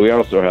 We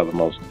also have the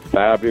most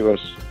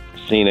fabulous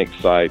scenic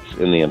sites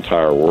in the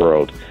entire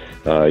world.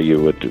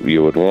 You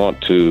would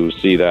want to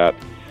see that.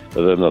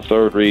 And then the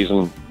third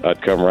reason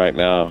I'd come right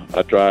now,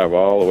 I'd drive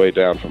all the way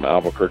down from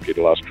Albuquerque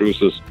to Las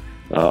Cruces,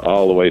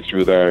 all the way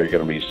through there. You're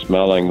going to be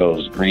smelling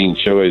those green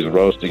chilies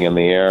roasting in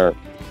the air.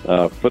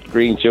 Put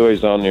green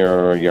chilies on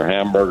your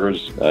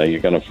hamburgers. You're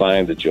going to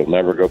find that you'll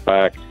never go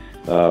back.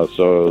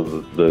 So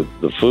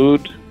the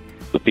food,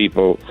 the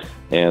people,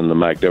 and the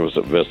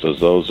magnificent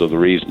vistas, those are the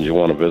reasons you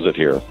want to visit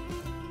here.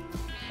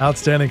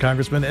 Outstanding,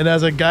 Congressman. And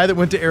as a guy that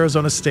went to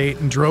Arizona State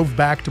and drove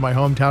back to my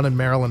hometown in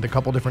Maryland a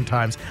couple different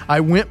times, I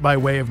went by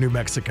way of New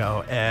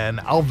Mexico, and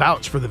I'll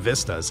vouch for the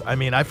vistas. I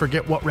mean, I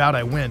forget what route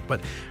I went,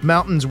 but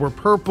mountains were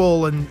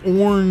purple and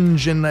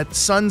orange, and at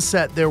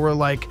sunset there were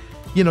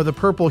the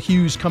purple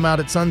hues come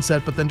out at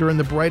sunset, but then during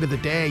the bright of the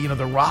day,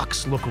 the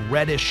rocks look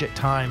reddish at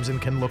times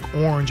and can look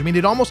orange. I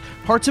mean,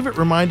 parts of it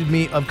reminded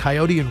me of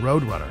Coyote and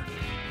Roadrunner.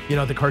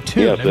 The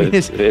cartoon.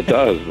 Yes, it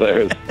does.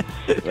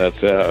 That's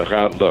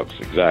how it looks,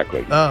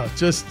 exactly. Oh,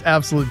 just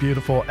absolutely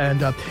beautiful. And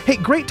hey,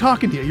 great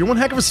talking to you. You're one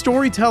heck of a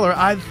storyteller.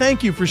 I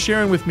thank you for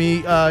sharing with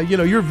me,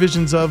 your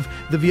visions of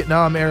the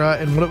Vietnam era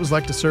and what it was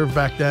like to serve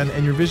back then,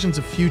 and your visions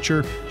of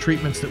future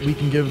treatments that we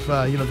can give,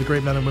 the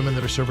great men and women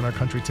that are serving our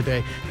country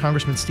today.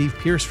 Congressman Steve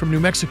Pearce from New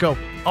Mexico.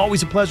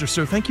 Always a pleasure,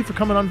 sir. Thank you for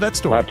coming on Vet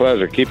Story. My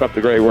pleasure. Keep up the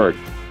great work.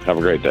 Have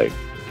a great day.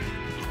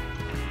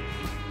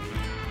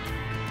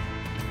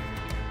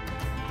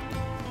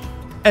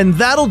 And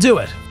that'll do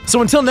it.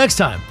 So until next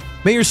time,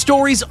 may your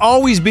stories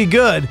always be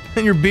good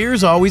and your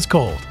beers always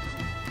cold.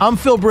 I'm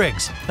Phil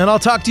Briggs, and I'll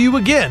talk to you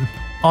again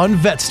on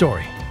Vet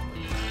Story.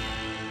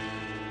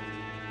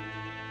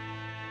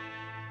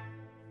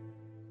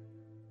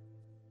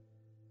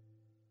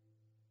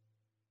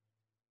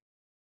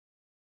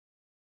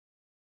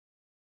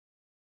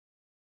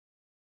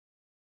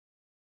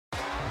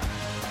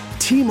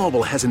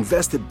 T-Mobile has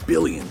invested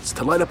billions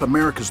to light up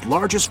America's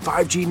largest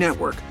 5G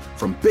network,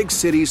 from big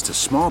cities to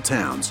small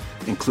towns,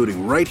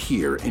 including right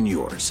here in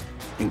yours.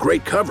 And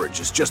great coverage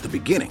is just the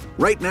beginning.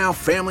 Right now,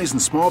 families and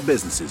small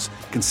businesses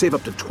can save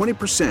up to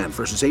 20%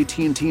 versus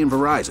AT&T and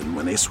Verizon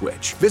when they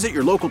switch. Visit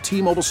your local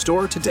T-Mobile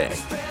store today.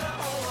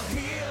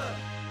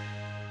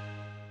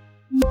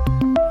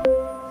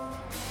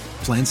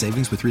 Plan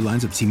savings with 3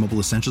 lines of T-Mobile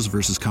Essentials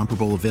versus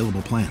comparable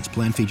available plans.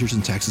 Plan features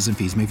and taxes and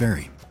fees may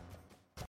vary.